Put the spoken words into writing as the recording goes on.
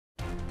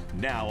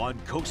Now on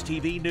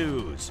CoastTV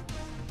News.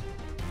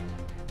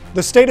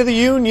 The State of the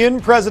Union,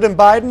 President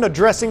Biden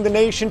addressing the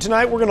nation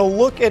tonight. We're going to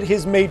look at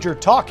his major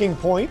talking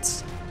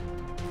points.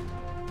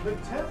 The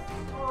temps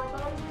are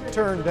about to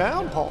turn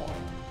down, Paul.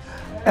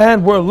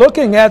 And we're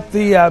looking at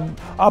the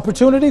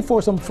opportunity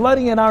for some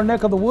flooding in our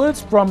neck of the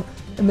woods from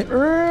in the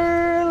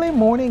early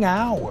morning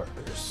hours.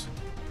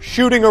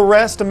 Shooting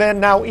arrest, a man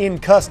now in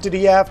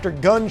custody after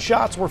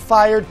gunshots were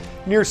fired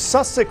near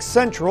Sussex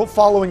Central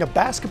following a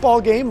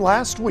basketball game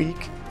last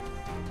week.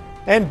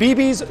 And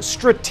BB's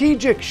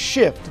strategic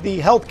shift, the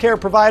healthcare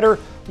provider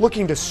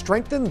looking to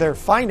strengthen their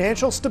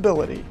financial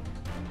stability.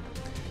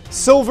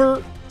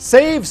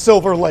 Save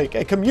Silver Lake,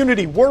 a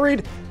community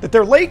worried that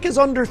their lake is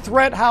under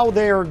threat, how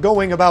they are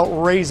going about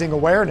raising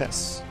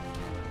awareness.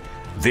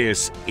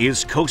 This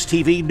is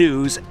CoastTV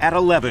News at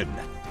 11.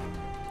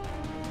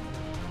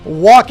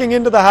 Walking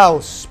into the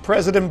House,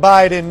 President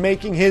Biden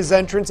making his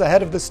entrance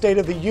ahead of the State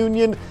of the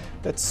Union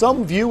that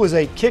some view as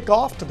a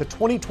kickoff to the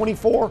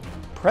 2024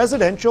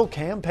 presidential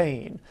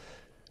campaign.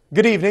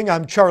 Good evening,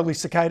 I'm Charlie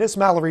Sakaitis.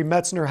 Mallory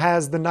Metzner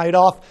has the night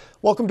off.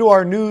 Welcome to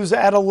our news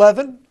at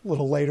 11, a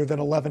little later than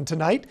 11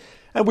 tonight.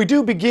 And we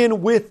do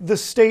begin with the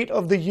State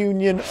of the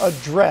Union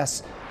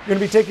address. We're going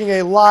to be taking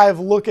a live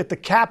look at the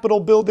Capitol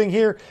building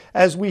here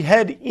as we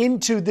head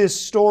into this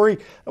story.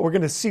 We're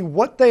going to see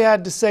what they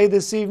had to say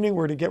this evening.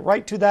 We're going to get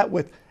right to that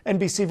with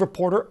NBC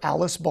reporter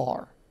Alice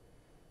Barr.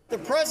 The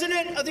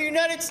President of the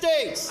United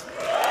States.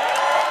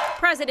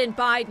 President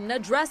Biden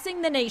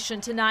addressing the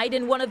nation tonight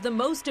in one of the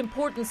most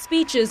important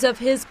speeches of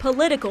his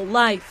political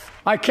life.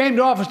 I came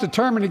to office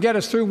determined to get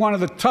us through one of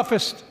the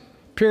toughest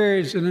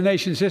periods in the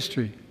nation's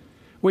history.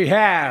 We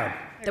have.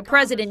 The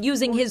president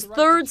using his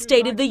third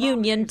State of the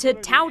Union to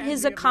tout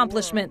his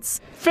accomplishments.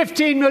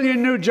 15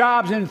 million new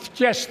jobs in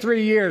just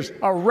 3 years,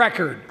 a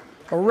record.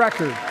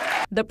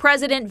 The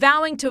president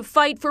vowing to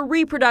fight for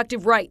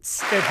reproductive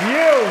rights.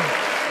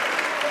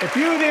 If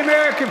you, the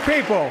American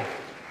people,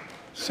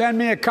 send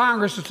me a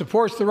Congress that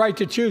supports the right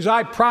to choose,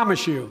 I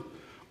promise you,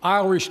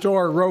 I'll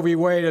restore Roe v.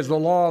 Wade as the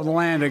law of the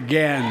land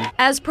again.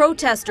 As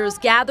protesters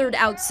gathered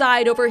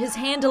outside over his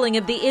handling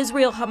of the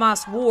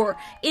Israel-Hamas war,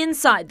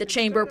 inside the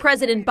chamber,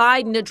 President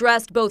Biden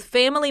addressed both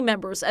family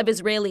members of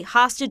Israeli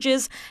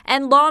hostages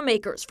and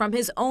lawmakers from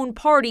his own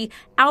party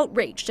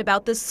outraged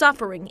about the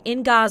suffering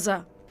in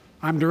Gaza.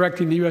 I'm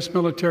directing the U.S.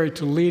 military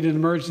to lead an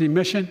emergency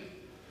mission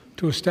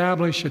to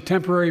establish a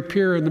temporary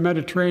pier in the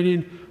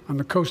Mediterranean on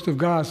the coast of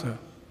Gaza.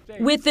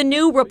 With the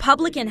new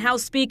Republican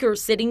House Speaker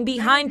sitting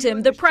behind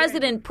him, the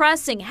president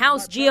pressing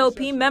House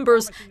GOP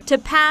members to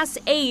pass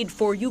aid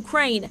for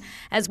Ukraine,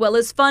 as well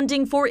as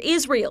funding for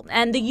Israel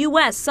and the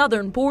U.S.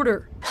 southern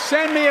border.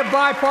 Send me a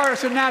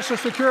bipartisan national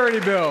security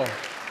bill.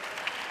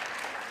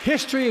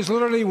 History is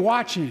literally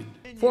watching.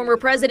 Former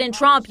President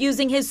Trump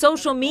using his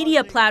social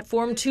media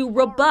platform to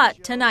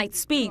rebut tonight's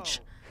speech.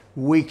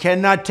 We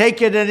cannot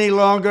take it any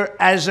longer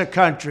as a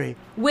country.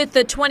 With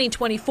the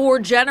 2024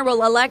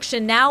 general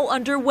election now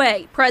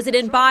underway,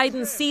 President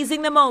Biden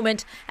seizing the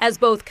moment as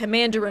both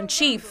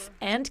commander-in-chief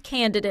and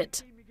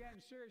candidate.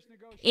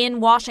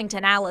 In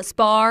Washington, Alice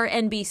Barr,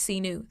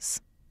 NBC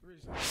News.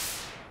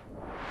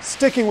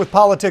 Sticking with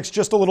politics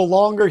just a little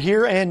longer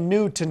here and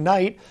new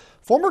tonight,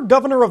 former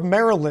governor of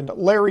Maryland,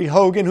 Larry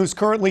Hogan, who's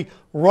currently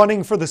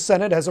running for the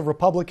Senate as a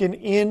Republican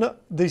in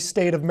the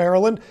state of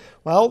Maryland.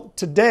 Well,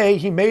 today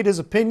he made his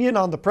opinion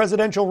on the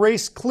presidential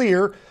race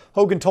clear.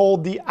 Hogan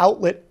told the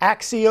outlet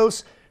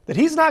Axios that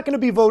he's not going to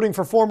be voting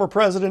for former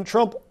President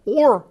Trump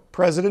or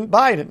President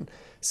Biden,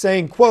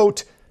 saying,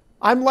 quote,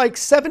 "I'm like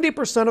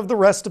 70% of the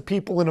rest of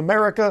people in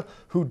America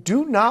who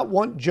do not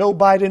want Joe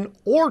Biden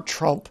or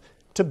Trump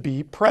to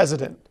be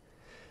president."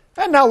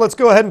 And now let's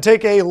go ahead and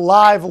take a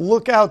live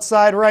look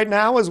outside right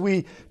now as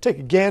we take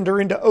a gander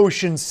into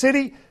Ocean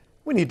City.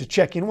 We need to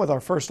check in with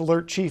our First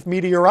Alert Chief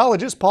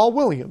Meteorologist, Paul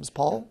Williams.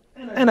 Paul?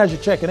 And as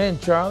you're checking in,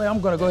 Charlie,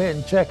 I'm going to go ahead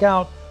and check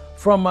out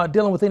from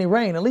dealing with any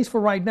rain, at least for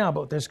right now.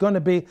 But there's going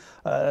to be,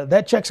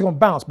 that check's going to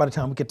bounce by the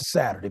time we get to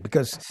Saturday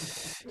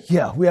because,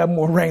 yeah, we have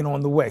more rain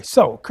on the way.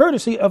 So,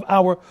 courtesy of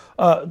our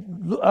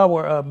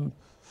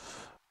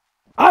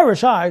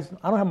Irish Eyes,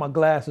 I don't have my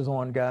glasses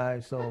on,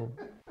 guys, so...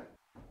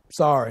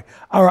 Sorry.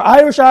 Our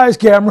Irish Eyes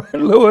camera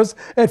in Lewis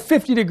at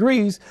 50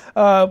 degrees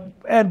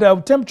and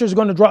temperatures are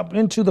going to drop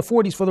into the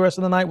 40s for the rest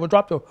of the night. We'll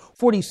drop to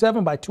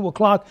 47 by 2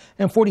 o'clock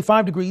and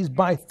 45 degrees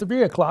by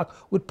 3 o'clock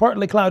with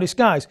partly cloudy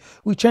skies.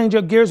 We change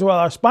up gears with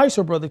our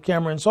Spicer Brothers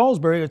camera in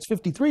Salisbury. It's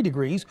 53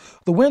 degrees.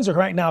 The winds are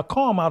right now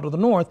calm out of the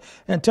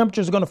north and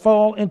temperatures are going to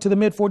fall into the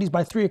mid 40s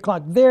by 3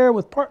 o'clock there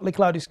with partly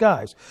cloudy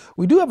skies.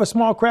 We do have a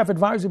small craft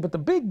advisory, but the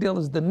big deal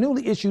is the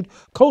newly issued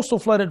coastal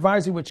flood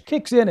advisory, which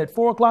kicks in at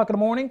 4 o'clock in the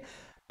morning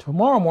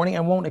tomorrow morning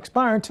and won't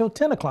expire until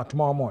 10 o'clock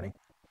tomorrow morning.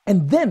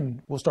 And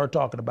then we'll start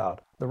talking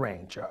about the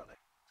rain, Charlie.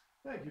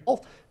 Thank you,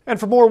 Paul. And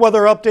for more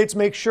weather updates,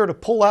 make sure to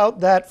pull out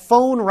that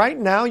phone right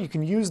now. You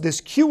can use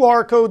this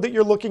QR code that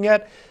you're looking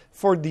at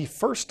for the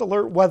First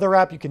Alert Weather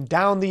app. You can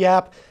download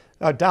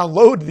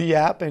the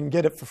app and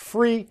get it for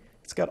free.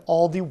 It's got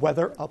all the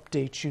weather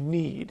updates you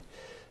need.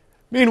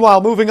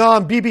 Meanwhile, moving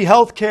on, BB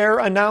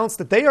Healthcare announced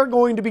that they are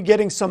going to be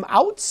getting some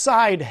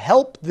outside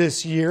help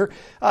this year.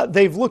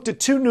 They've looked at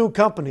two new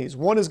companies.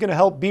 One is going to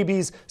help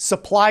BB's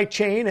supply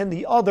chain and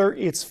the other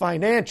its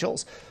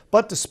financials.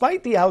 But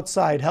despite the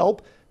outside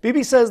help,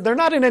 BB says they're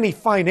not in any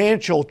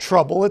financial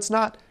trouble. It's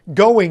not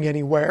going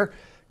anywhere.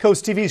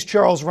 CoastTV's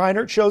Charles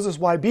Reinert shows us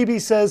why BB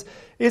says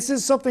this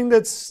is something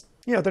that's,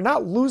 they're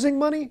not losing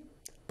money,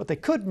 but they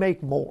could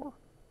make more.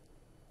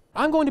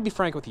 I'm going to be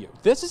frank with you.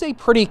 This is a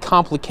pretty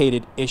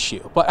complicated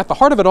issue, but at the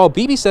heart of it all,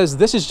 BB says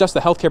this is just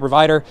the healthcare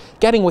provider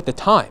getting with the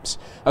times.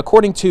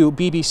 According to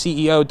BB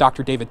CEO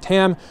Dr. David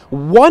Tam,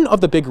 one of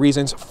the big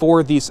reasons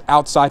for these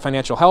outside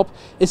financial help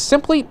is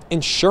simply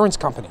insurance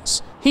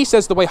companies. He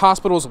says the way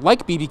hospitals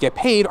like BB get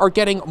paid are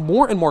getting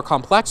more and more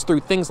complex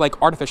through things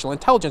like artificial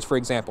intelligence, for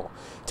example.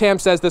 Tam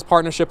says this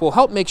partnership will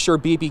help make sure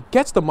BB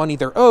gets the money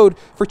they're owed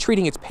for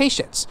treating its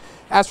patients.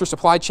 As for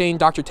supply chain,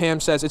 Dr.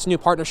 Tam says its new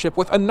partnership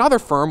with another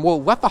firm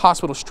will let the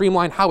hospital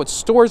streamline how it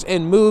stores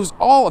and moves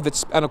all of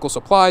its medical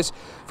supplies,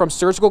 from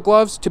surgical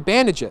gloves to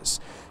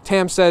bandages.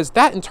 Tam says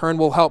that in turn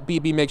will help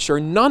BB make sure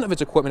none of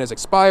its equipment is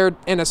expired,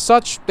 and as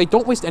such, they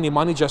don't waste any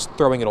money just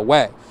throwing it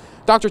away.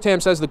 Dr. Tam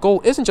says the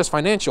goal isn't just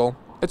financial,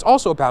 it's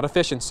also about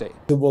efficiency.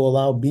 It will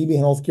allow BB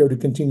Healthcare to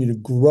continue to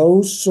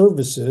grow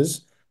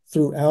services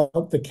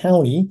throughout the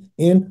county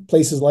in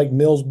places like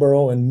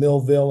Millsboro and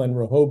Millville and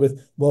Rehoboth,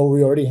 where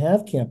we already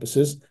have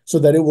campuses, so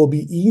that it will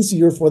be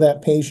easier for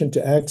that patient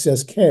to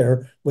access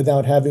care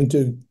without having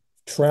to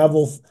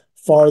travel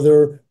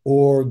farther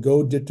or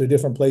go to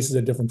different places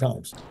at different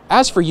times.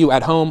 As for you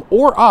at home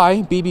or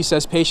BB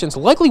says patients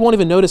likely won't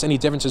even notice any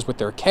differences with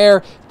their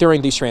care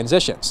during these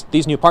transitions.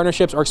 These new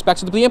partnerships are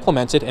expected to be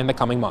implemented in the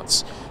coming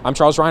months. I'm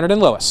Charles Reinert in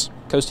Lewis,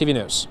 CoastTV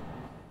News.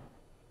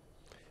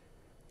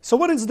 So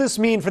what does this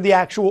mean for the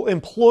actual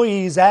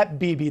employees at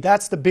BB?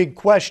 That's the big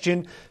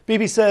question.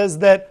 BB says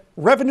that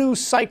revenue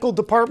cycle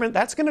department,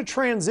 that's going to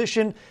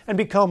transition and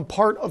become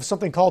part of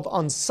something called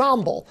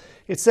Ensemble.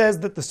 It says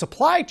that the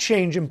supply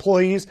chain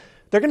employees,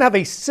 they're going to have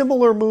a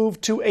similar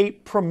move to a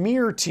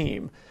premier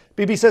team.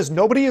 BB says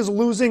nobody is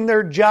losing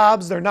their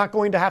jobs. They're not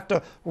going to have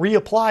to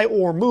reapply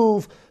or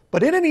move.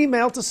 But in an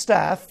email to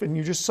staff, and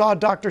you just saw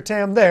Dr.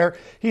 Tam there,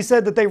 he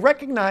said that they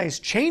recognize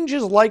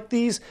changes like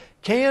these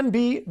can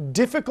be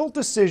difficult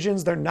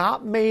decisions. They're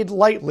not made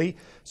lightly.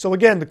 So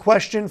again, the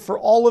question for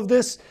all of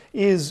this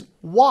is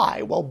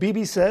why? Well,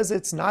 BB says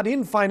it's not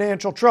in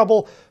financial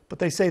trouble, but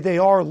they say they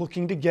are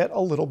looking to get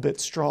a little bit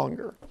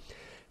stronger.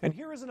 And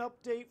here is an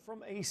update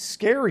from a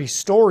scary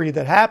story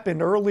that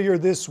happened earlier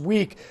this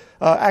week.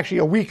 Actually,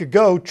 a week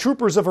ago,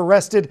 troopers have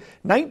arrested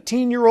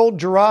 19-year-old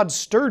Gerard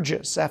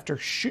Sturgis after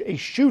a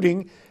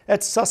shooting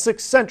at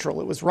Sussex Central.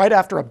 It was right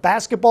after a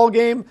basketball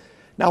game.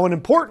 Now, an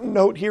important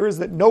note here is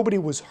that nobody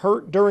was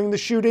hurt during the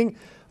shooting.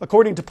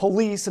 According to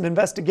police, an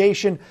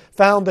investigation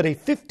found that a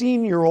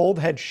 15-year-old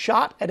had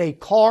shot at a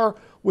car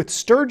with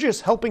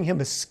Sturgis helping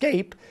him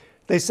escape.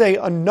 They say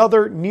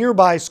another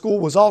nearby school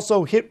was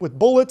also hit with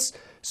bullets.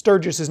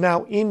 Sturgis is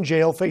now in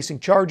jail facing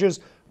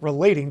charges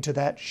relating to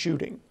that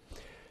shooting.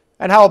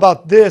 And how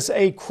about this?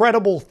 A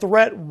credible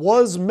threat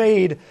was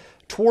made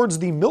towards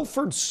the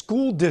Milford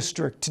School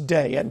District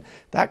today, and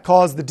that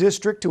caused the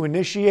district to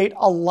initiate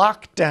a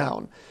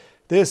lockdown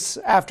this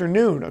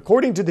afternoon.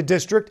 According to the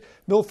district,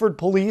 Milford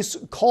police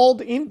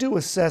called in to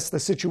assess the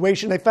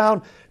situation. They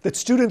found that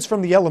students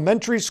from the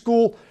elementary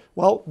school,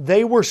 well,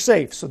 they were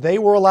safe, so they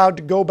were allowed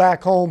to go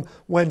back home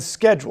when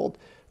scheduled.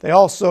 They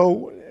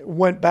also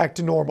went back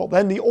to normal.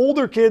 Then the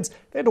older kids,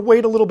 they had to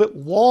wait a little bit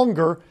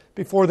longer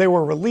before they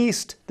were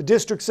released. The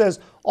district says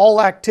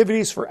all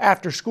activities for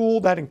after school,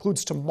 that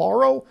includes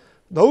tomorrow,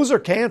 those are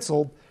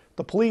canceled.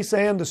 The police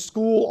and the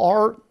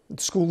school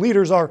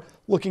leaders are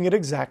looking at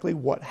exactly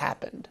what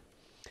happened.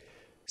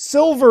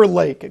 Silver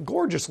Lake, a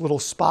gorgeous little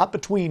spot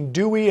between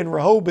Dewey and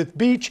Rehoboth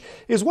Beach,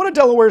 is one of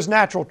Delaware's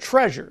natural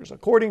treasures.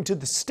 According to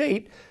the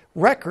state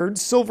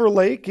records, Silver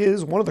Lake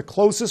is one of the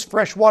closest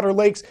freshwater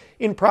lakes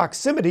in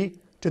proximity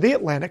to the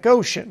Atlantic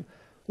Ocean.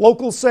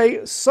 Locals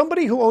say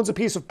somebody who owns a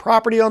piece of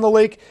property on the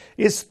lake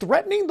is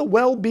threatening the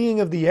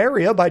well-being of the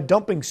area by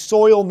dumping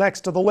soil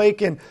next to the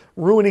lake and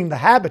ruining the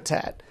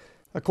habitat.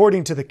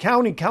 According to the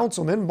county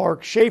councilman,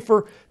 Mark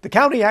Schaefer, the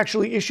county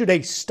actually issued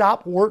a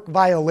stop work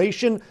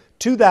violation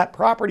to that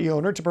property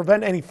owner to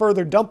prevent any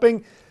further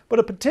dumping, but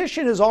a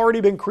petition has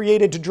already been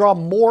created to draw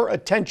more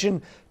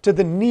attention to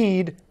the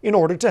need in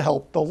order to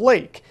help the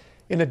lake.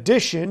 In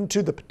addition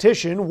to the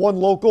petition, one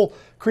local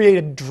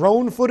created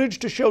drone footage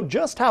to show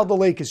just how the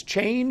lake has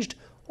changed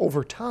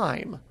over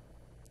time.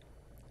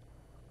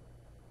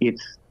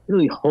 It's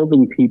really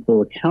holding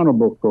people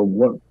accountable for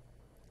what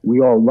we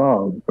all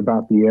love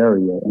about the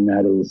area, and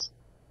that is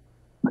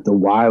the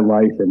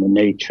wildlife and the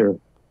nature.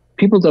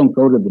 People don't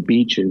go to the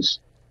beaches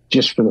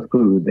just for the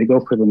food. They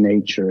go for the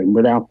nature, and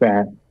without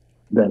that,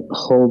 the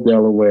whole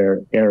Delaware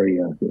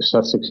area, the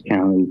Sussex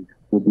County,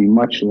 will be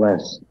much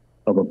less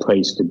of a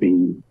place to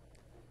be.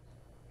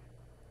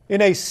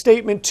 In a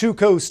statement to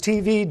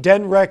CoastTV,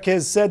 DenRec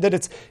has said that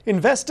it's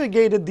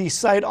investigated the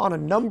site on a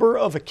number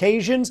of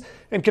occasions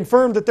and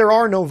confirmed that there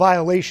are no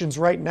violations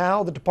right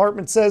now. The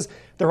department says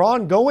their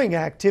ongoing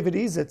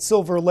activities at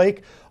Silver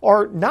Lake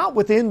are not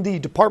within the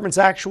department's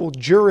actual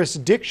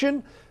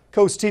jurisdiction.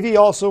 CoastTV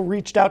also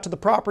reached out to the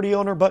property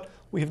owner, but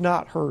we have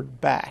not heard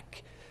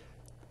back.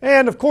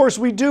 And of course,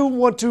 we do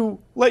want to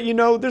let you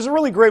know there's a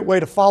really great way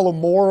to follow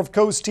more of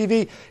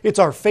CoastTV. It's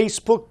our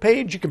Facebook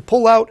page. You can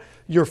pull out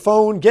your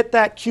phone, get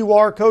that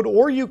QR code,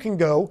 or you can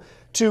go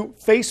to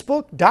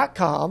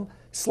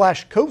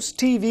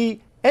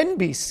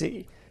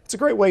facebook.com/CoastTVNBC. It's a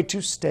great way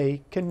to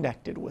stay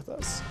connected with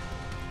us.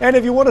 And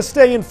if you want to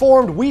stay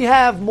informed, we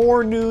have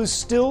more news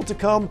still to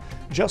come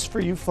just for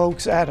you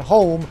folks at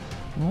home.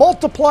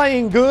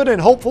 Multiplying good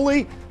and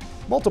hopefully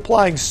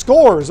multiplying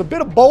scores. A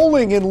bit of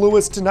bowling in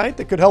Lewis tonight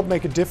that could help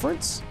make a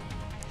difference.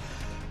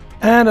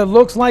 And it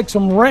looks like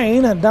some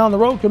rain down the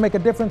road could make a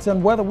difference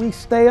in whether we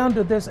stay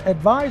under this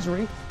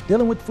advisory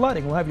dealing with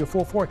flooding. We'll have your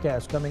full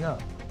forecast coming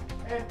up.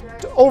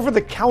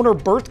 Over-the-counter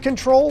birth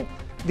control,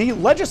 the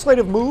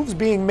legislative moves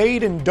being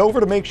made in Dover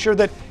to make sure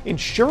that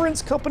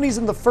insurance companies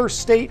in the first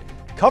state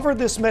cover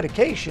this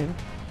medication.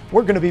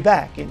 We're going to be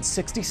back in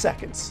 60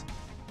 seconds.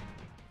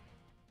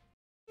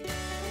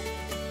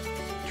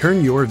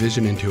 Turn your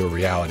vision into a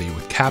reality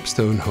with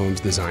Capstone Homes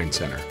Design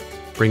Center,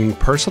 bringing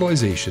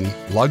personalization,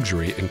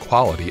 luxury, and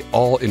quality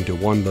all into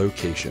one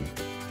location,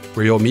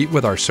 where you'll meet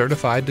with our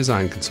certified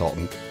design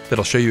consultant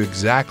that'll show you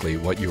exactly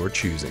what you're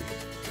choosing,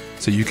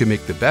 so you can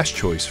make the best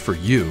choice for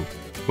you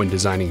when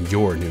designing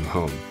your new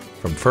home.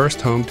 From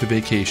first home to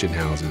vacation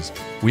houses,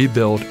 we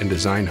build and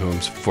design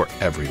homes for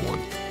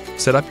everyone.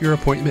 Set up your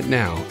appointment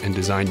now and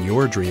design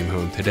your dream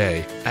home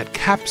today at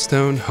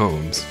Capstone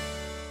Homes.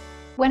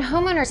 When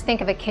homeowners think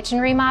of a kitchen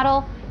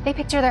remodel, they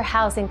picture their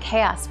house in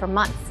chaos for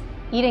months,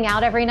 eating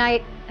out every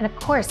night, and of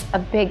course, a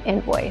big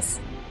invoice.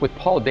 With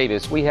Paul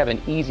Davis, we have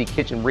an easy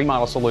kitchen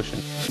remodel solution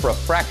for a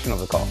fraction of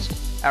the cost.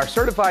 Our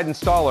certified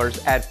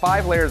installers add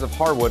 5 layers of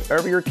hardwood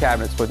over your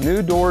cabinets with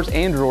new doors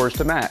and drawers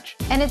to match.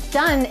 And it's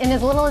done in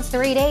as little as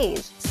 3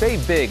 days.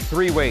 Save big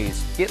 3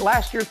 ways. Get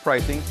last year's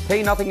pricing,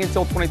 pay nothing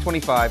until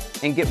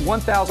 2025, and get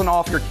 $1,000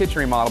 off your kitchen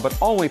remodel, but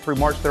only through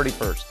March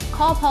 31st.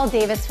 Call Paul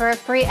Davis for a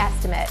free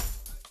estimate.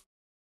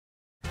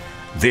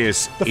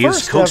 This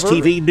is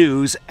CoastTV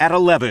News at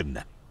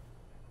 11.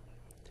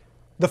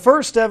 The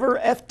first ever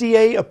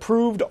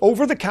FDA-approved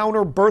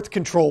over-the-counter birth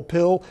control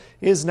pill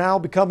is now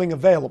becoming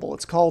available.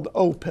 It's called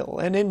O-Pill.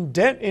 And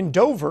in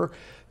Dover,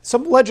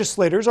 some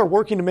legislators are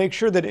working to make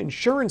sure that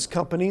insurance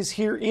companies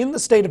here in the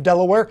state of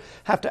Delaware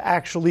have to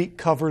actually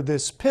cover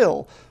this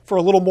pill. For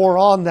a little more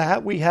on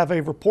that, we have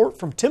a report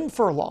from Tim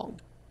Furlong.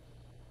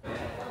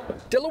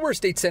 Delaware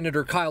State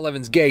Senator Kyle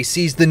Evans-Gay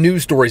sees the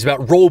news stories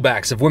about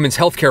rollbacks of women's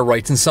health care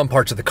rights in some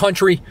parts of the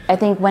country. I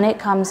think when it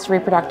comes to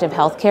reproductive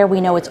health care,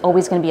 we know it's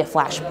always going to be a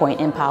flashpoint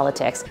in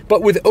politics.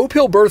 But with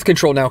O-Pill birth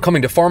control now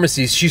coming to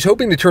pharmacies, she's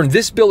hoping to turn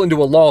this bill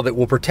into a law that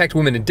will protect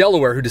women in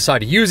Delaware who decide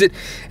to use it,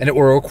 and it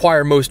will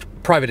require most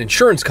private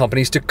insurance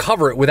companies to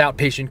cover it without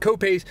patient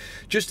copays,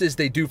 just as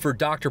they do for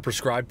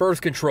doctor-prescribed birth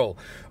control.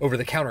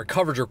 Over-the-counter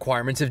coverage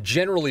requirements have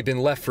generally been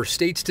left for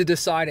states to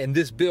decide, and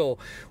this bill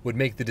would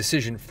make the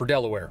decision for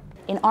Delaware.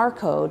 In our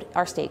code,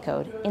 our state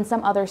code, in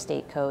some other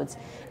state codes,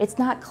 it's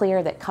not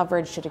clear that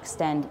coverage should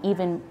extend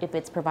even if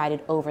it's provided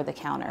over the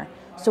counter.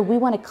 So we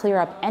want to clear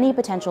up any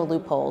potential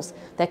loopholes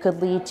that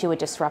could lead to a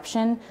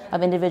disruption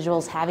of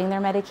individuals having their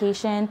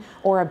medication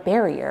or a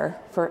barrier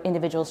for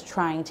individuals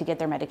trying to get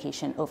their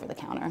medication over the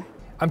counter.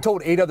 I'm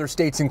told 8 other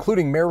states,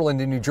 including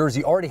Maryland and New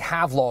Jersey, already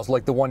have laws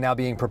like the one now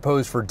being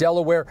proposed for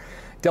Delaware.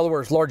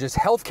 Delaware's largest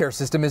healthcare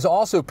system is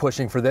also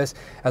pushing for this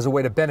as a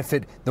way to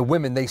benefit the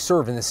women they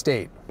serve in the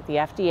state. The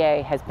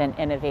FDA has been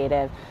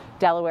innovative.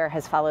 Delaware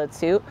has followed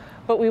suit,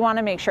 but we want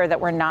to make sure that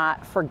we're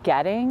not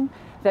forgetting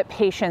that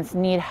patients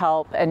need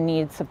help and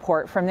need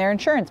support from their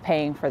insurance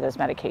paying for those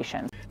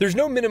medications. There's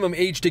no minimum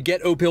age to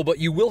get O-Pill, but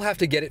you will have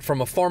to get it from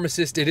a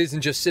pharmacist. It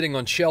isn't just sitting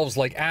on shelves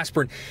like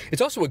aspirin.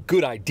 It's also a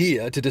good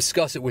idea to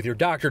discuss it with your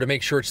doctor to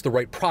make sure it's the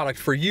right product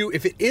for you.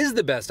 If it is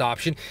the best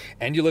option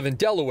and you live in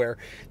Delaware,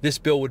 this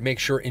bill would make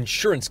sure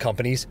insurance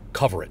companies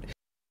cover it.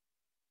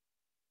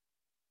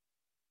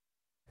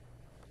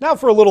 Now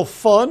for a little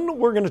fun,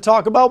 we're going to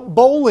talk about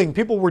bowling.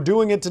 People were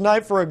doing it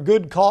tonight for a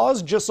good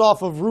cause just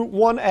off of Route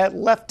 1 at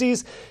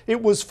Lefty's.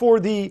 It was for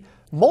the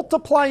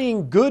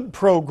Multiplying Good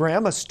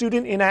program, a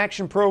student in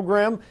action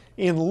program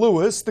in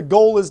Lewis. The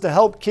goal is to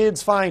help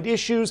kids find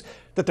issues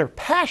that they're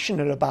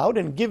passionate about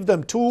and give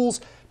them tools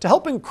to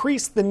help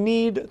increase the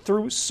need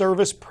through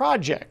service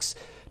projects.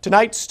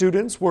 Tonight's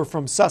students were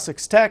from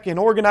Sussex Tech, and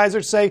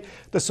organizers say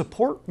the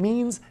support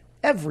means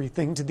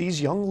everything to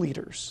these young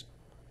leaders.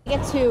 They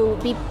get to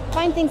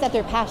find things that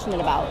they're passionate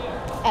about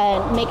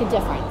and make a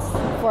difference.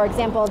 For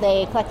example,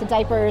 they collect the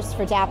diapers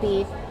for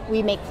Dappy.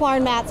 We make floor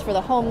mats for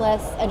the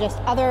homeless and just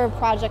other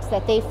projects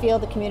that they feel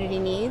the community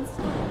needs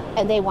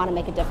and they want to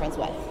make a difference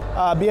with.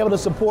 Be able to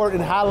support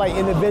and highlight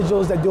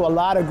individuals that do a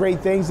lot of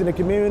great things in the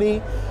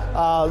community.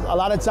 A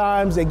lot of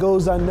times it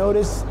goes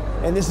unnoticed,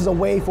 and this is a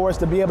way for us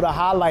to be able to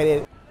highlight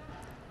it.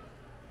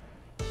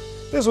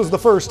 This was the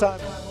first time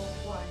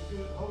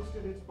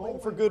hosted its Bowl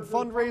for Good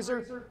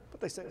fundraiser,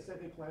 but they said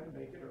they plan to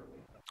make it early.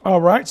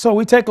 All right, so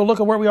we take a look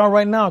at where we are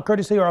right now,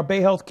 courtesy of our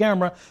Bay Health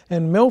camera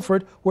in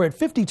Milford. We're at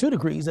 52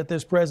 degrees at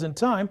this present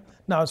time.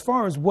 Now, as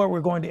far as where we're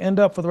going to end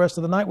up for the rest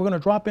of the night, we're going to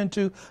drop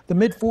into the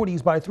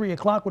mid-40s by 3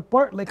 o'clock with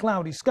partly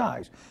cloudy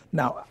skies.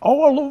 Now,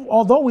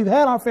 although we've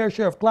had our fair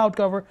share of cloud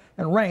cover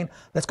and rain,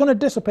 that's going to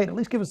dissipate, at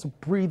least give us a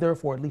breather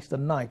for at least a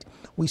night.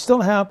 We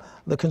still have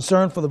the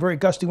concern for the very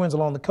gusty winds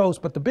along the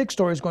coast, but the big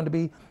story is going to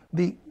be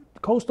the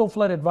coastal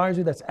flood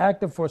advisory that's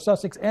active for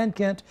Sussex and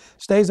Kent,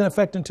 stays in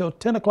effect until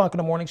 10 o'clock in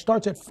the morning,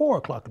 starts at 4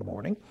 o'clock in the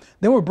morning.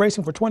 Then we're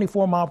bracing for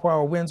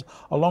 24-mile-per-hour winds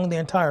along the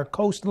entire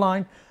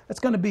coastline. That's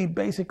going to be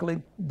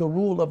basically the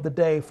rule of the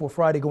day for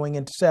Friday going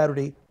into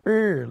Saturday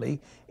early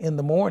in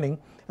the morning.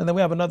 And then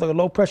we have another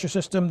low-pressure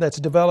system that's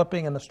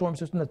developing and a storm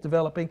system that's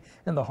developing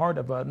in the heart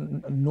of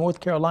North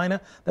Carolina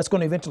that's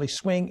going to eventually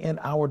swing in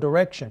our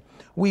direction.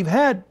 We've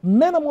had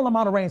minimal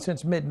amount of rain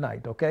since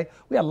midnight, okay?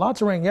 We had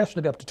lots of rain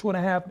yesterday, up to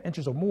 2.5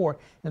 inches or more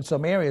in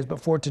some areas.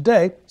 But for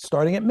today,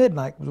 starting at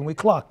midnight, when we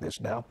clock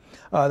this now,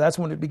 that's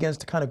when it begins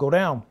to kind of go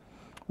down.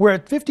 We're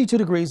at 52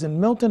 degrees in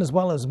Milton as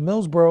well as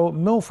Millsboro,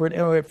 Milford,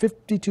 and we're at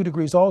 52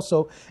 degrees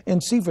also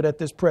in Seaford at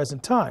this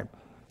present time.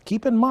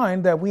 Keep in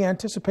mind that we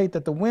anticipate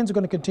that the winds are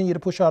going to continue to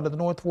push out of the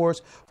north for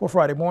us for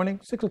Friday morning,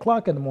 6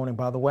 o'clock in the morning,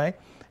 by the way,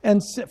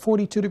 and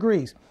 42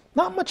 degrees.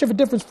 Not much of a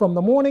difference from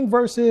the morning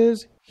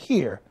versus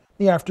here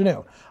in the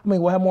afternoon. I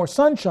mean, we'll have more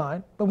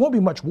sunshine, but it won't be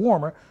much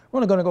warmer. We're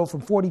only going to go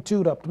from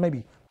 42 to up to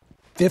maybe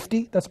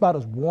 50. That's about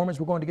as warm as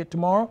we're going to get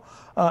tomorrow.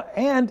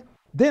 And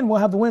then we'll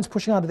have the winds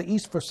pushing out of the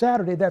east for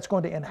Saturday. That's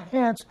going to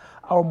enhance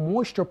our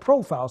moisture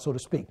profile, so to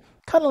speak.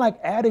 Kind of like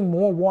adding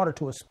more water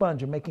to a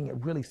sponge and making it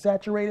really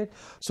saturated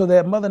so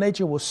that Mother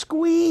Nature will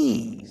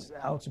squeeze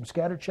out some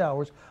scattered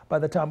showers by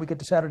the time we get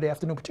to Saturday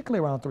afternoon,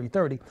 particularly around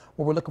 3:30,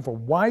 where we're looking for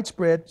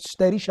widespread,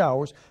 steady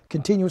showers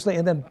continuously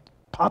and then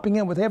popping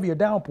in with heavier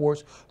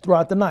downpours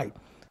throughout the night.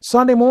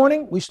 Sunday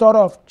morning, we start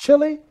off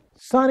chilly,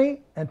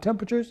 sunny, and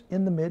temperatures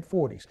in the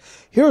mid-40s.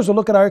 Here's a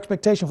look at our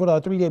expectation for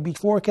our 3-day beach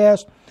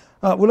forecast.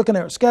 We're looking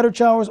at scattered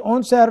showers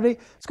on Saturday.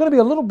 It's going to be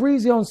a little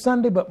breezy on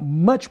Sunday, but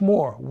much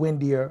more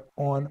windier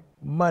on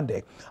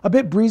Monday. A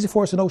bit breezy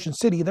for us in Ocean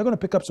City. They're going to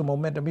pick up some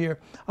momentum here,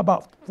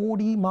 about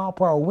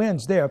 40-mile-per-hour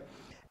winds there.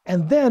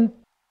 And then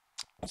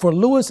for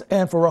Lewis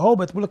and for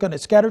Rehoboth, we're looking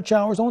at scattered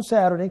showers on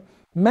Saturday,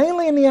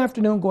 mainly in the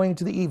afternoon going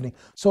into the evening.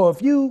 So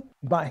if you,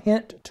 by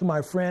hint to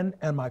my friend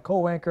and my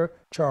co-anchor,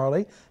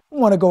 Charlie,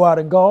 want to go out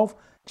and golf,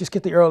 just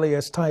get the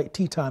earliest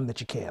tee time that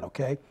you can,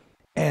 okay?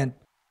 And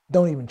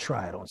don't even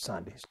try it on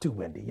Sunday. It's too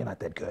windy. You're not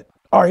that good.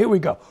 All right, here we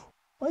go.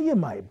 Well, you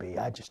might be.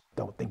 I just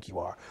don't think you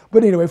are.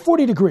 But anyway,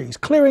 40 degrees,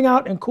 clearing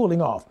out and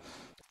cooling off.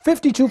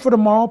 52 for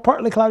tomorrow,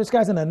 partly cloudy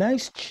skies and a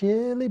nice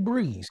chilly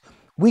breeze.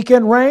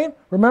 Weekend rain,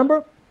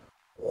 remember?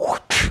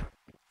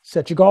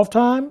 Set your golf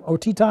time or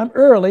tee time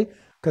early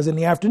because in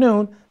the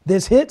afternoon,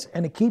 this hits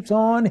and it keeps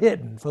on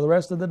hitting for the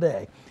rest of the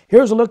day.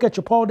 Here's a look at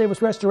your Paul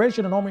Davis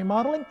Restoration and Home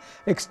Remodeling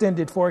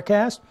extended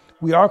forecast.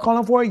 We are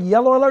calling for a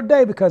yellow alert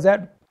day because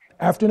that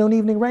afternoon,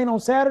 evening rain on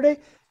Saturday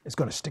is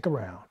going to stick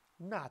around.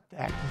 Not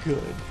that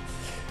good.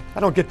 I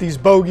don't get these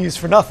bogeys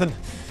for nothing.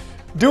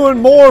 Doing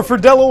more for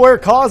Delaware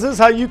causes,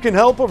 how you can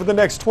help over the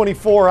next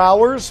 24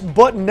 hours.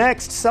 But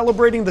next,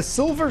 celebrating the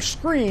silver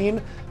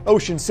screen,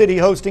 Ocean City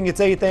hosting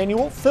its 8th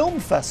annual film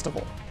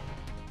festival.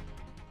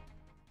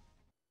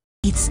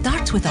 It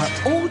starts with our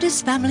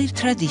oldest family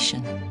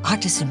tradition,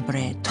 artisan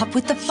bread, topped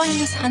with the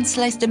finest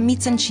hand-sliced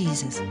meats and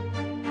cheeses.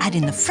 Add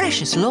in the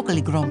freshest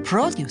locally grown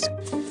produce.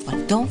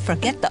 But don't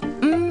forget the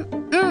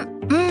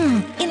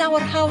In our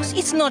house,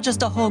 it's not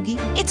just a hoagie,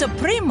 it's a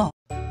primo.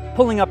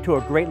 Pulling up to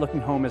a great-looking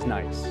home is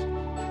nice.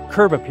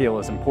 Curb appeal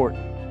is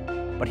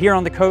important. But here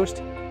on the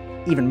coast,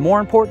 even more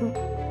important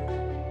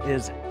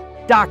is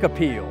dock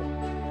appeal.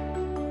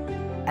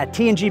 At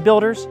T&G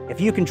Builders,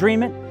 if you can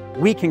dream it,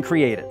 we can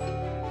create it.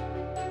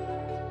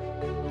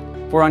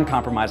 For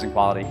uncompromising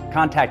quality,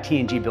 contact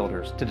T&G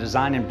Builders to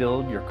design and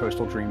build your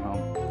coastal dream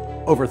home.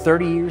 Over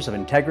 30 years of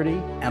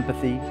integrity,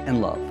 empathy,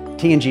 and love.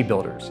 T&G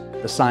Builders,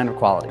 the sign of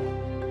quality.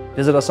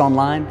 Visit us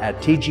online at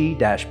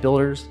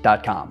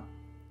tg-builders.com.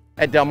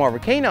 At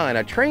Delmarva Canine,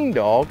 a trained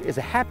dog is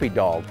a happy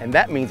dog, and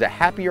that means a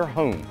happier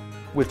home.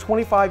 With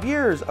 25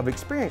 years of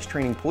experience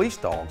training police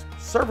dogs,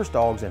 service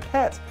dogs, and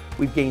pets,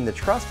 we've gained the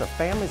trust of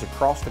families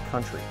across the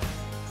country.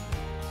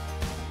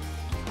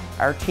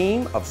 Our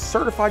team of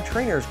certified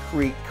trainers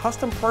create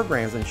custom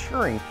programs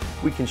ensuring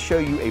we can show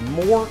you a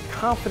more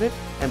confident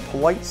and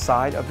polite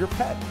side of your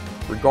pet,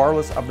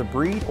 regardless of the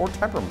breed or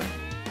temperament.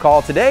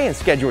 Call today and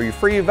schedule your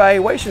free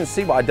evaluation to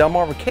see why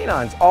Delmarva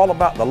Canine is all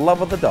about the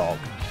love of the dog.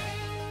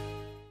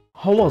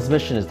 Homewell's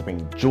mission is to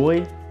bring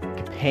joy,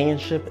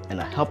 companionship, and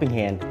a helping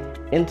hand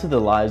into the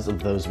lives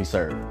of those we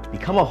serve.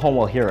 Become a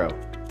Homewell hero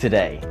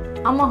today.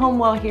 I'm a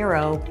Homewell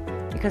hero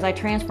because I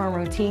transform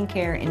routine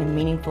care into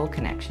meaningful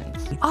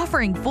connections.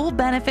 Offering full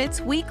benefits,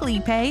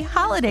 weekly pay,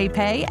 holiday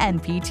pay,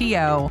 and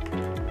PTO.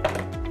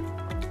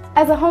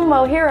 As a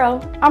Homewell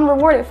hero, I'm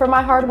rewarded for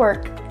my hard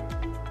work.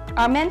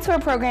 Our mentor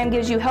program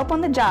gives you help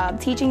on the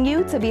job, teaching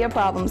you to be a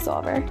problem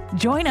solver.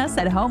 Join us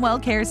at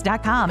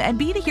homewellcares.com and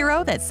be the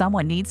hero that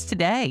someone needs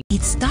today.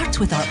 It starts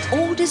with our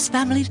oldest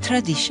family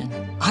tradition,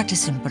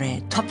 artisan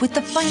bread topped with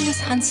the finest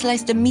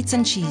hand-sliced meats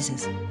and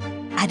cheeses.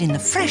 Add in the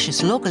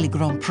freshest locally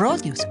grown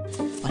produce,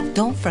 but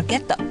don't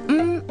forget the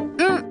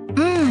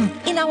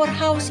In our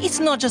house, it's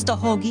not just a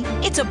hoagie,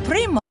 it's a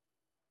primo.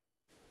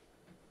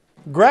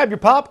 Grab your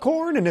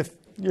popcorn, and if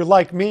you're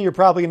like me, you're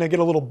probably going to get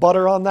a little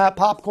butter on that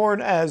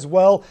popcorn as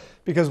well,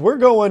 because we're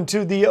going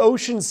to the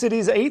Ocean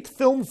City's 8th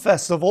Film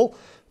Festival.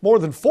 More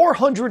than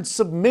 400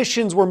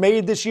 submissions were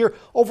made this year.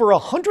 Over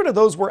 100 of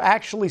those were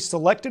actually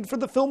selected for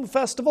the film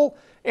festival,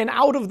 and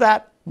out of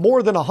that,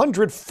 more than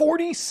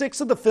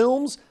 146 of the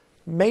films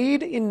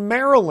made in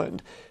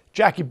Maryland.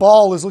 Jackie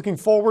Ball is looking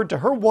forward to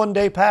her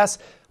one-day pass,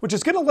 which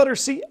is going to let her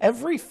see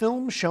every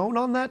film shown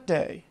on that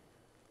day.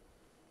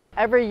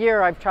 Every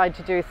year I've tried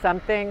to do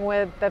something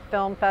with the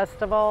film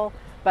festival,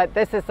 but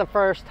this is the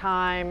first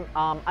time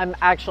I'm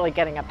actually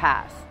getting a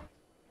pass.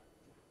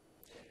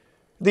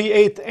 The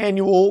 8th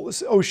annual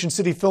Ocean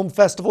City Film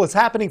Festival is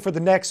happening for the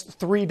next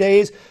 3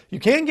 days. You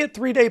can get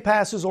 3-day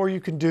passes, or you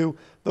can do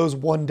those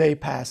one-day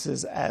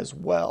passes as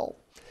well.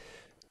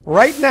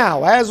 Right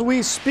now, as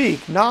we speak,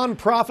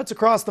 nonprofits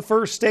across the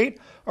first state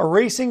are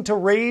racing to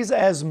raise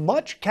as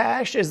much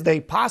cash as they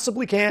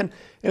possibly can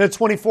in a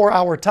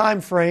 24-hour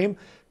time frame.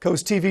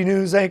 CoastTV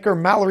News anchor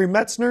Mallory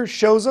Metzner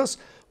shows us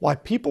why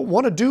people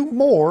want to do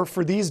more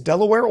for these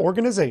Delaware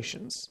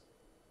organizations.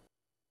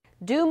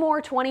 Do More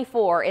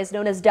 24 is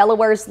known as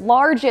Delaware's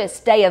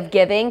largest day of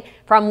giving.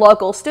 From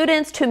local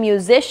students to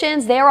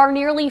musicians, there are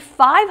nearly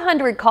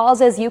 500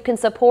 causes you can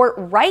support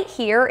right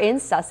here in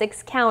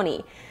Sussex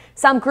County.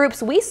 Some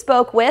groups we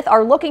spoke with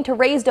are looking to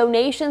raise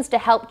donations to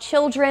help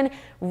children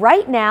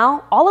right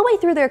now, all the way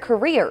through their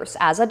careers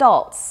as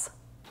adults.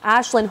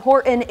 Ashlyn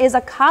Horton is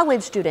a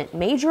college student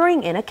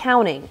majoring in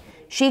accounting.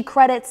 She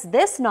credits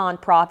this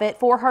nonprofit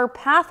for her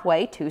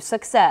pathway to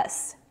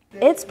success.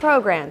 Its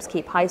programs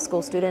keep high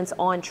school students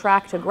on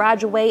track to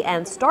graduate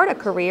and start a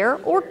career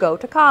or go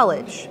to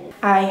college.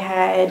 I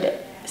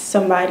had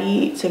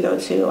somebody to go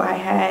to. I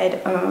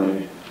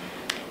had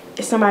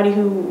somebody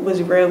who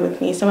was real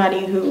with me,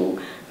 somebody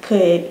who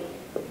could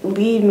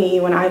lead me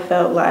when I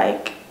felt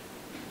like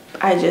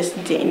I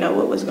just didn't know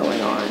what was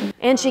going on.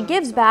 And she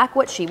gives back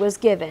what she was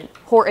given.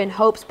 Horton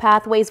hopes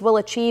Pathways will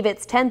achieve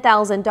its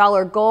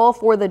 $10,000 goal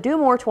for the Do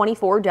More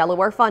 24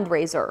 Delaware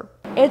fundraiser.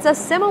 It's a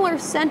similar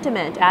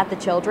sentiment at the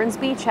Children's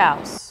Beach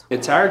House.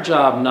 It's our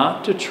job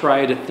not to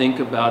try to think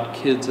about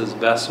kids as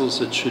vessels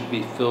that should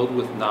be filled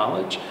with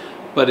knowledge,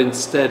 but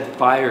instead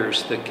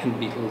fires that can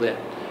be lit.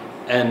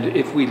 And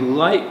if we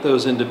light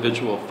those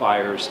individual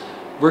fires,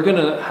 we're going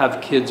to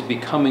have kids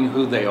becoming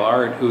who they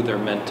are and who they're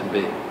meant to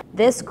be.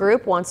 This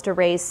group wants to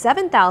raise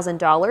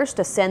 $7,000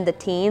 to send the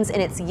teens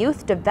in its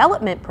youth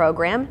development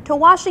program to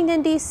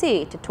Washington,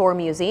 D.C. to tour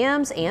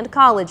museums and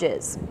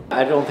colleges.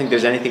 I don't think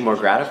there's anything more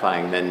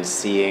gratifying than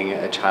seeing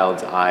a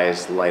child's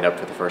eyes light up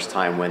for the first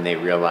time when they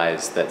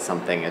realize that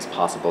something is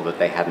possible that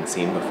they hadn't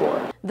seen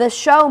before. The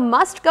show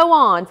must go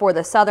on for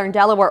the Southern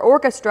Delaware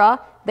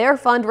Orchestra. Their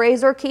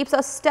fundraiser keeps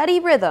a steady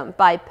rhythm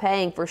by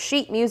paying for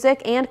sheet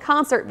music and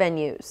concert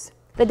venues.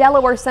 The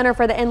Delaware Center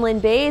for the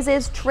Inland Bays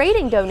is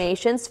trading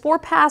donations for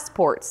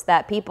passports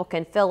that people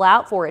can fill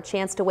out for a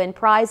chance to win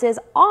prizes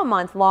all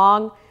month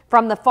long.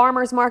 From the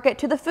farmers market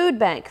to the food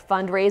bank,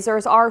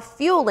 fundraisers are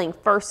fueling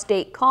first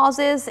state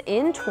causes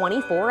in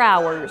 24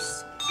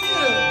 hours. 2, 3,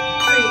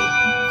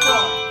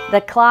 4.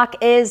 The clock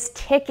is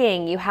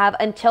ticking. You have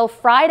until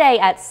Friday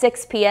at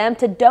 6 p.m.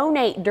 to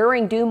donate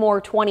during Do More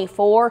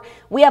 24.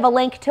 We have a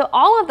link to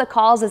all of the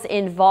causes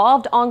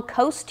involved on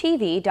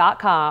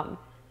CoastTV.com.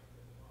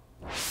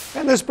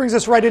 And this brings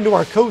us right into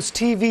our Coast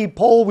TV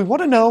poll. We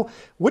want to know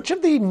which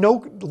of the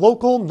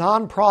local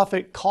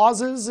nonprofit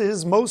causes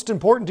is most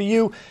important to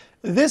you.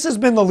 This has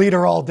been the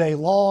leader all day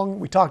long.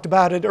 We talked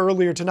about it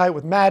earlier tonight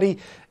with Maddie.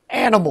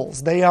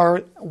 Animals, they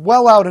are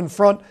well out in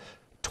front.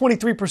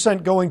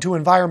 23% going to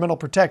environmental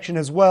protection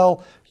as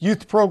well.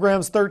 Youth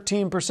programs,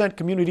 13%.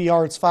 Community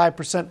arts,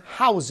 5%.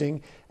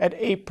 Housing at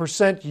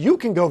 8%. You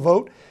can go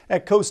vote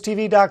at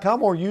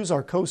CoastTV.com or use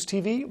our Coast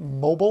TV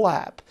mobile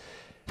app.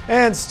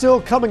 And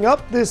still coming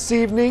up this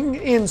evening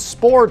in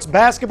sports,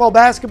 basketball,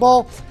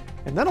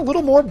 and then a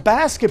little more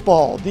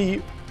basketball.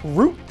 The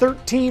Route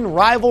 13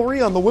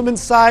 rivalry on the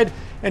women's side,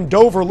 and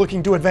Dover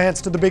looking to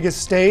advance to the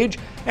biggest stage.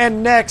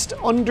 And next,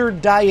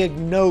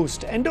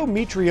 underdiagnosed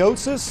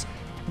endometriosis.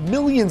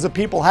 Millions of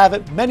people have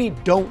it. Many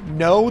don't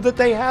know that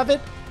they have it,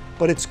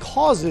 but its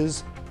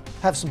causes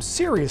have some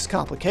serious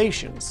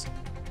complications.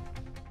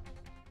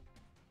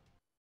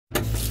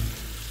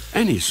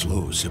 Any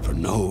slow zipper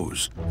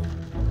knows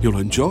you'll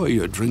enjoy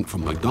your drink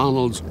from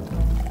McDonald's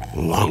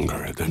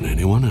longer than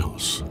anyone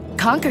else.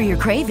 Conquer your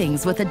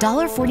cravings with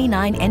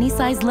 $1.49 any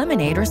size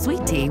lemonade or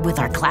sweet tea with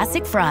our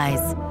classic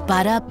fries.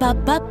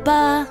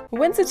 Ba-da-ba-ba-ba.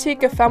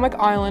 Winsateek of Falmouth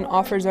Island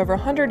offers over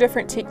 100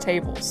 different teak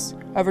tables.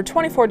 over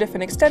 24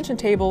 different extension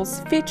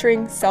tables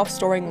featuring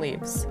self-storing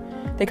leaves.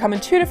 They come in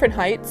 2 different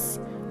heights,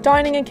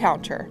 dining and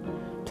counter,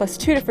 plus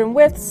 2 different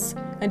widths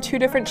and 2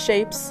 different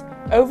shapes,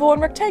 oval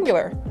and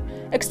rectangular.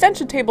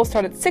 Extension tables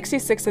start at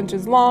 66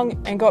 inches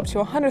long and go up to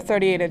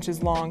 138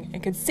 inches long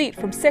and can seat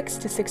from 6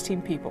 to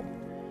 16 people.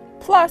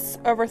 Plus,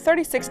 over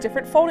 36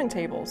 different folding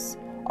tables.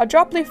 Our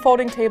drop leaf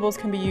folding tables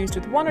can be used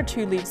with 1 or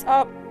 2 leaves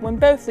up. When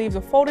both leaves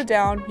are folded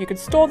down, you can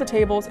store the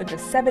tables into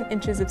 7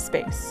 inches of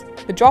space.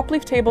 The drop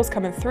leaf tables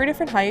come in 3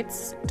 different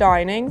heights,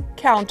 dining,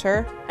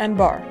 counter, and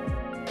bar,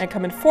 and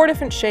come in 4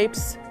 different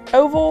shapes,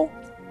 oval,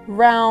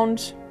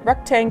 round,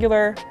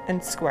 rectangular,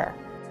 and square.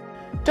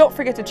 Don't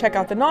forget to check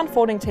out the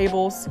non-folding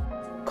tables,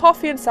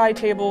 coffee and side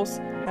tables,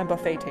 and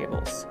buffet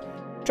tables.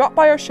 Drop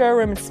by our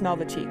showroom and smell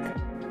the teak,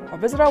 or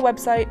visit our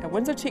website at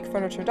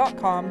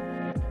windsorteakfurniture.com,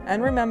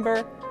 and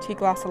remember,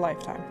 teak lasts a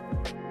lifetime.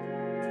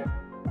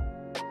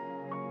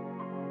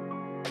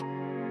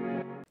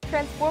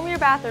 Transform your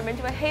bathroom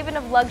into a haven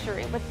of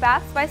luxury with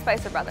Baths by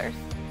Spicer Brothers.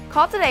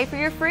 Call today for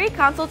your free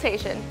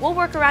consultation. We'll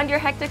work around your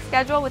hectic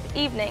schedule with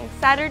evening,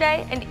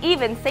 Saturday, and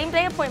even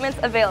same-day appointments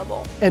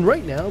available. And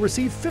right now,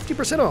 receive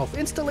 50% off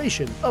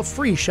installation, a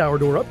free shower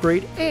door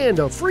upgrade, and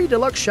a free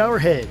deluxe shower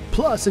head.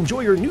 Plus,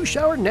 enjoy your new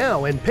shower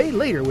now and pay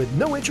later with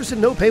no interest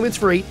and no payments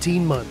for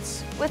 18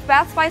 months. With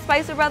Baths by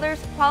Spicer Brothers,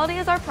 quality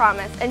is our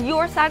promise, and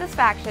your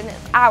satisfaction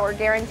is our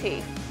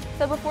guarantee.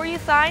 So before you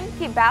sign,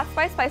 keep Baths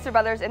by Spicer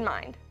Brothers in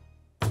mind.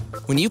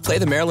 When you play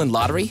the Maryland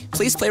Lottery,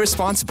 please play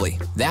responsibly.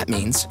 That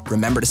means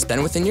remember to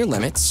spend within your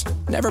limits,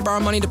 never borrow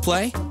money to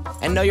play,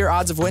 and know your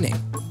odds of winning.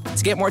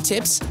 To get more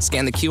tips,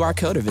 scan the QR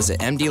code or visit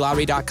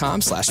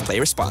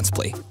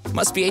mdlottery.com/playresponsibly.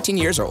 Must be 18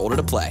 years or older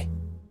to play.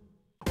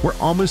 We're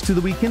almost to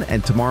the weekend,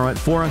 and tomorrow at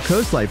 4 on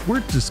Coast Life, we're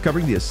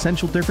discovering the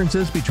essential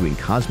differences between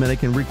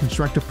cosmetic and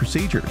reconstructive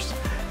procedures.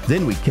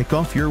 Then we kick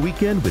off your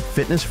weekend with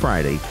Fitness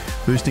Friday,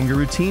 boosting your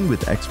routine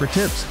with expert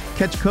tips.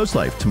 Catch Coast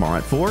Life tomorrow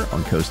at 4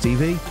 on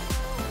CoastTV.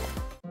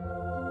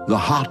 The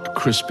hot,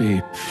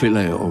 crispy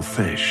filet o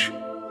fish.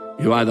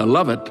 You either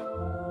love it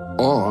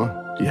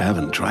or you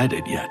haven't tried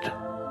it yet.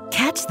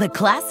 Catch the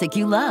classic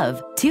you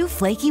love. 2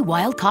 flaky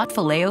wild-caught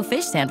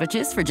Filet-O-Fish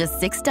sandwiches for just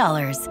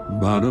 $6.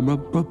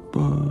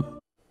 Ba-da-ba-ba-ba.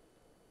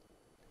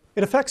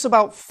 It affects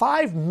about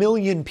 5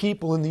 million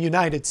people in the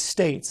United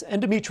States.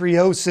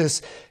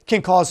 Endometriosis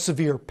can cause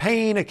severe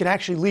pain. It can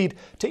actually lead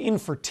to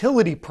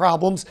infertility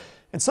problems,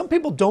 and some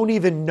people don't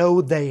even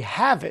know they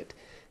have it.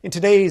 In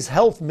today's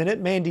Health Minute,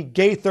 Mandy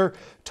Gaither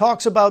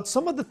talks about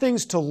some of the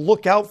things to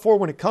look out for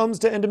when it comes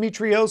to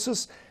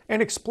endometriosis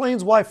and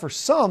explains why for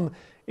some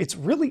it's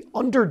really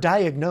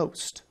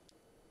underdiagnosed.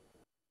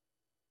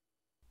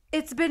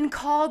 It's been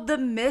called the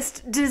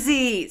missed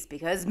disease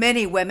because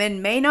many women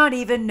may not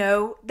even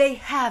know they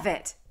have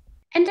it.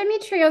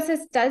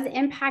 Endometriosis does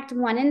impact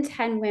 1 in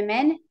 10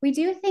 women. We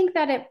do think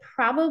that it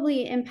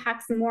probably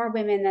impacts more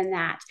women than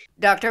that.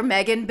 Dr.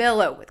 Megan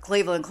Billow with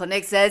Cleveland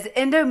Clinic says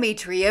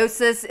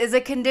endometriosis is a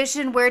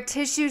condition where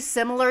tissue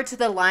similar to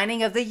the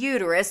lining of the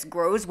uterus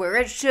grows where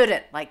it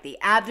shouldn't, like the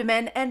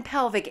abdomen and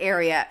pelvic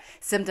area.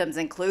 Symptoms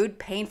include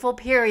painful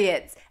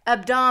periods,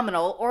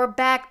 abdominal or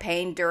back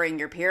pain during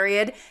your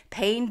period,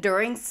 pain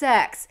during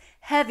sex,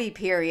 heavy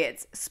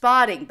periods,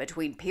 spotting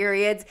between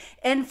periods,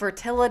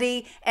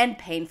 infertility, and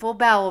painful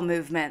bowel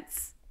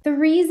movements. The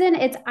reason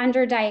it's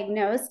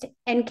underdiagnosed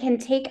and can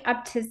take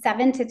up to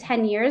 7 to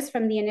 10 years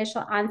from the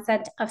initial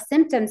onset of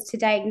symptoms to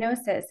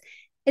diagnosis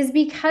is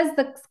because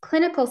the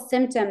clinical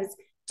symptoms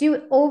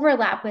do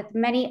overlap with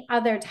many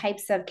other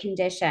types of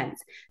conditions.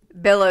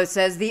 Billow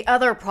says the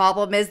other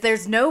problem is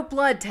there's no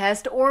blood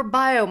test or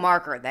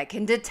biomarker that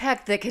can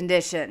detect the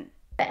condition.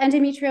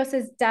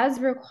 Endometriosis does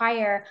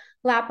require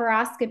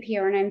laparoscopy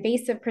or an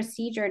invasive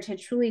procedure to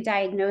truly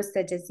diagnose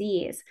the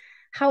disease.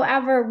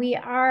 However, we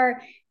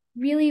are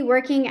really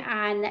working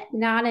on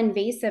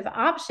non-invasive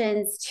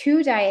options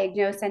to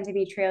diagnose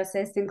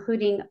endometriosis,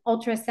 including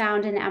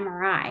ultrasound and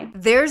MRI.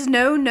 There's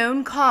no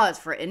known cause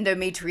for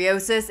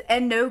endometriosis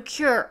and no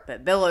cure,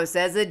 but Billow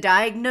says a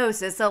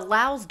diagnosis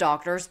allows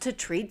doctors to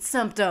treat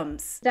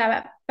symptoms.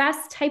 The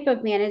best type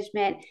of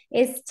management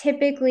is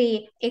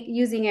typically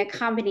using a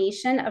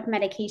combination of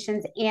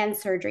medications and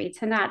surgery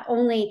to not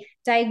only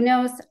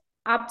diagnose,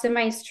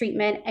 optimize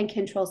treatment, and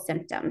control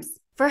symptoms.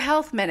 For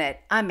Health Minute,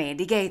 I'm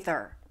Mandy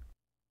Gaither.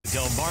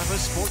 Delmarva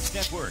Sports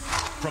Network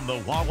from the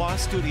Wawa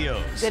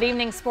Studios. Good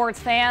evening, sports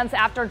fans.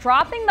 After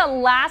dropping the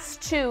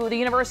last 2, the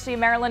University of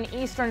Maryland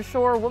Eastern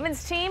Shore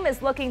women's team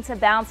is looking to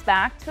bounce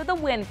back to the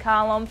win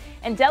column,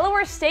 and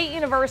Delaware State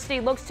University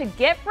looks to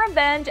get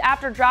revenge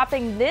after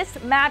dropping this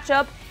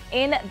matchup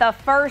in the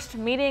first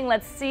meeting.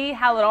 Let's see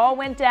how it all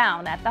went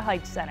down at the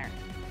Heights Center.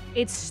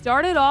 It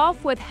started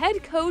off with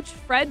head coach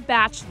Fred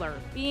Batchelor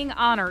being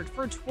honored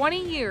for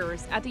 20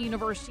 years at the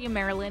University of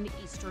Maryland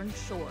Eastern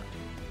Shore.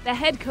 The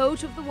head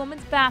coach of the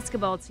women's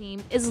basketball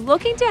team is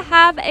looking to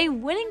have a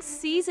winning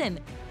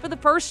season for the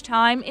first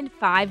time in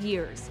 5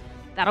 years.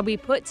 That'll be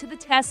put to the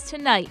test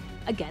tonight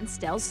against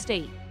Del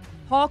State.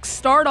 Hawks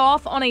start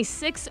off on a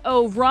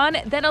 6-0 run,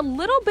 then a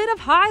little bit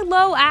of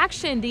high-low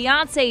action.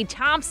 Deontay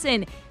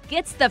Thompson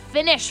gets the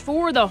finish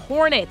for the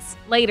Hornets.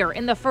 Later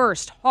in the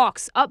first,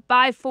 Hawks up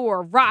by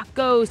 4. Rock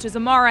goes to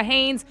Zamara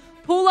Haynes.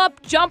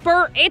 Pull-up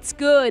jumper, it's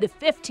good,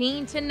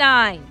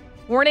 15-9.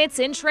 Hornets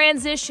in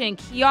transition.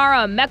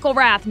 Kiara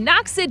McElrath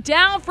knocks it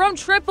down from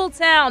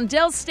Tripletown.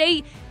 Del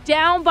State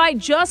down by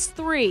just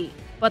 3.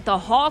 But the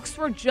Hawks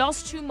were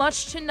just too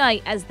much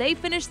tonight as they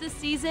finished the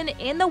season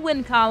in the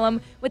win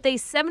column with a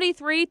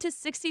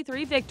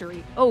 73-63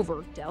 victory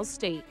over Del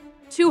State.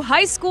 To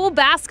high school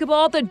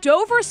basketball, the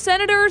Dover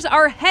Senators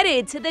are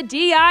headed to the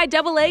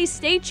DIAA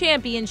State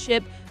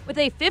Championship with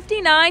a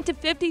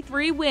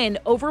 59-53 win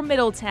over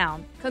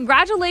Middletown.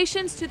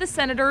 Congratulations to the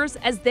Senators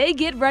as they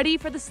get ready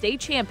for the state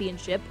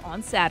championship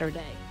on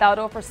Saturday.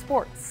 That'll do it for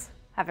sports.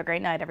 Have a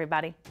great night,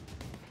 everybody.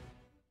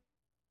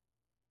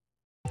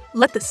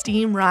 Let the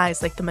steam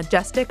rise like the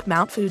majestic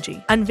Mount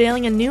Fuji.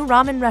 Unveiling a new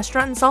ramen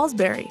restaurant in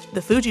Salisbury,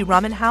 the Fuji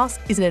Ramen House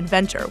is an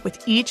adventure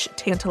with each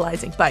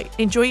tantalizing bite.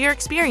 Enjoy your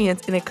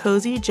experience in a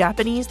cozy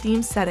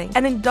Japanese-themed setting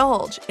and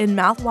indulge in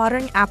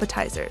mouth-watering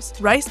appetizers,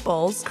 rice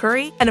bowls,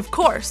 curry, and of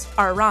course,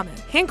 our ramen.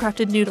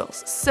 Handcrafted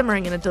noodles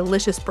simmering in a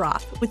delicious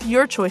broth with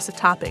your choice of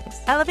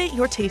toppings. Elevate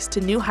your taste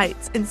to new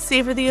heights and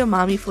savor the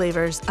umami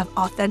flavors of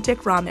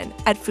authentic ramen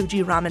at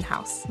Fuji Ramen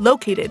House,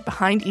 located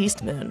behind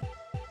East Moon.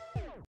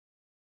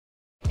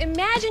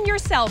 Imagine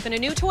yourself in a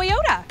new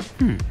Toyota.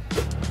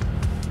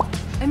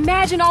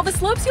 Imagine all the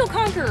slopes you'll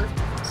conquer.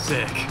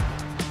 Sick.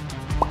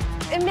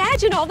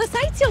 Imagine all the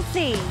sights you'll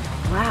see.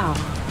 Wow.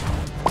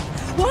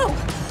 Whoa,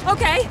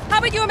 okay, how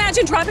about you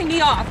imagine dropping me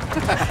off?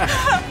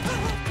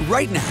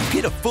 Right now,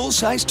 get a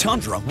full-size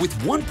Tundra with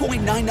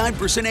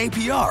 1.99%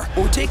 APR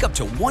or take up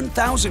to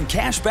 $1,000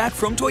 cash back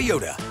from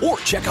Toyota. Or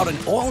check out an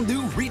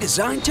all-new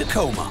redesigned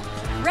Tacoma.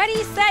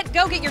 Ready, set,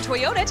 go get your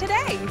Toyota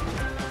today.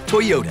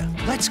 Toyota,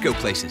 let's go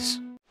places.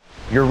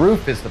 Your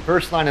roof is the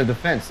first line of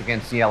defense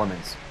against the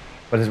elements,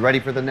 but is ready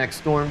for the next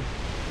storm?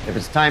 If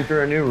it's time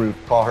for a new roof,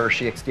 call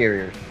Hershey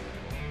Exteriors.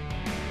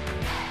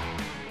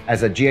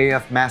 As a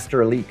GAF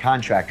Master Elite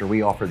contractor,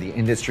 we offer the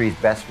industry's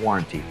best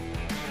warranty.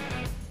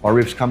 Our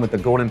roofs come with a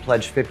Golden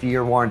Pledge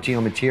 50-year warranty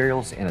on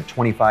materials and a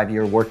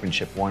 25-year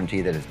workmanship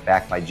warranty that is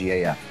backed by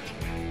GAF.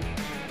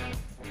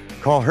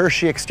 Call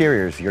Hershey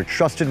Exteriors, your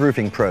trusted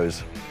roofing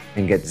pros,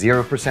 and get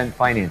 0%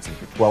 financing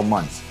for 12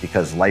 months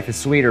because life is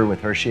sweeter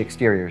with Hershey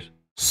Exteriors.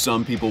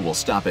 Some people will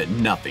stop at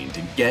nothing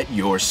to get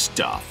your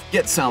stuff.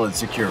 Get solid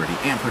security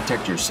and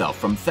protect yourself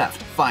from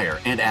theft, fire,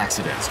 and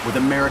accidents with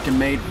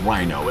American-made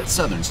Rhino at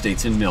Southern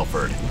States in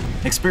Milford.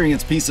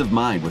 Experience peace of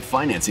mind with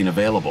financing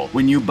available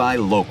when you buy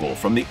local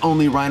from the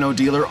only Rhino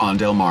dealer on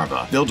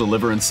Delmarva. They'll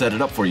deliver and set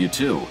it up for you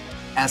too.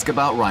 Ask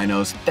about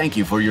Rhino's Thank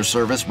You for Your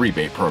Service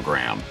rebate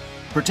program.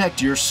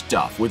 Protect your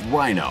stuff with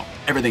Rhino.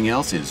 Everything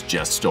else is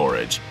just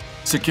storage.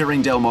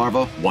 Securing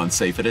Delmarva one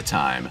safe at a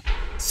time.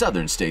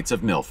 Southern States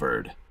of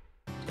Milford.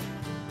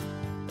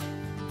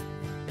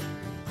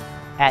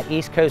 At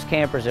East Coast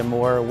Campers and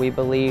More, we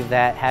believe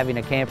that having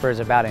a camper is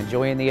about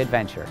enjoying the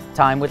adventure,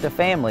 time with the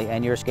family,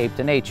 and your escape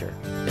to nature.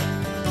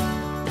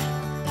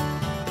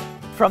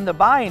 From the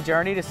buying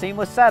journey to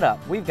seamless setup,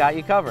 we've got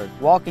you covered,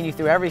 walking you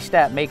through every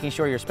step, making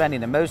sure you're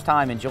spending the most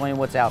time enjoying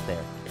what's out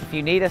there. If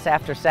you need us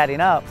after setting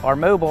up, our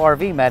mobile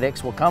RV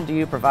medics will come to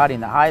you providing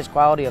the highest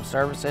quality of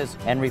services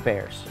and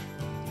repairs.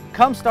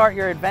 Come start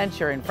your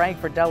adventure in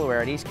Frankfort,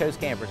 Delaware at East Coast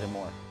Campers and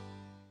More.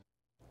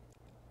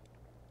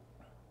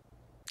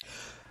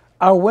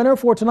 Our winner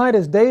for tonight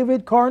is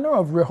David Cardner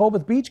of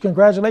Rehoboth Beach.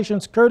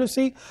 Congratulations,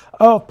 courtesy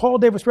of Paul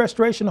Davis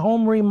Restoration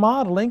Home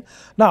Remodeling.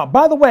 Now,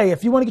 by the way,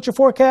 if you want to get your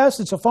forecast,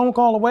 it's a phone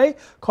call away.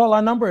 Call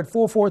our number at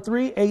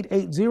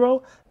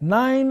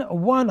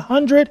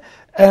 443-880-9100.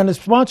 And it's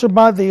sponsored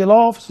by the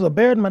law offices of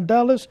Baird,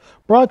 Mandelis,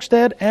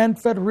 Brockstead, and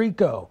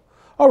Federico.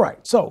 All right,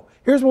 so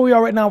here's where we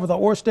are right now with our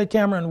Orsted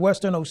camera in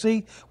Western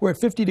OC. We're at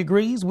 50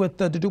 degrees with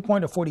the dew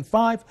point of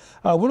 45.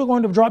 We're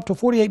going to drop to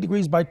 48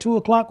 degrees by 2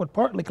 o'clock with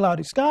partly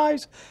cloudy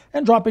skies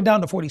and dropping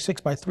down to 46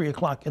 by 3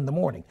 o'clock in the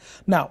morning.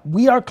 Now,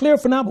 we are clear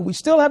for now, but we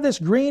still have this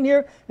green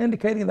here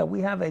indicating that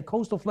we have a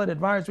coastal flood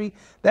advisory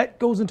that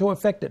goes into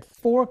effect at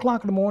 4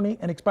 o'clock in the morning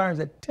and expires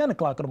at 10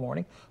 o'clock in the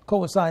morning,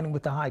 coinciding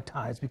with the high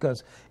tides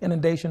because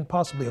inundation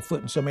possibly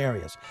afoot in some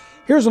areas.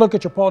 Here's a look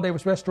at your Paul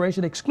Davis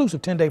Restoration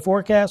exclusive 10-day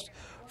forecast.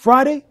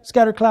 Friday,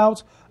 scattered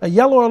clouds, a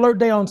yellow alert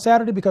day on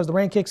Saturday because the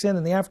rain kicks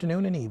in the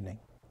afternoon and evening.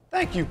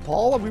 Thank you,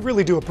 Paul. We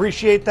really do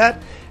appreciate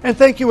that. And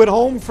thank you at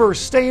home for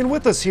staying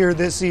with us here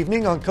this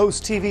evening on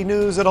Coast TV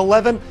News at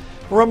 11.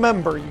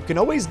 Remember, you can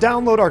always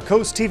download our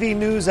Coast TV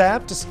News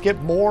app to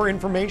get more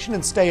information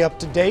and stay up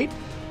to date.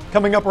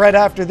 Coming up right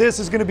after this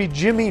is going to be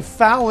Jimmy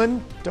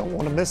Fallon. Don't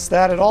want to miss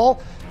that at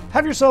all.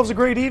 Have yourselves a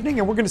great evening,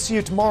 and we're going to see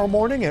you tomorrow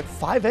morning at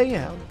 5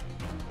 a.m.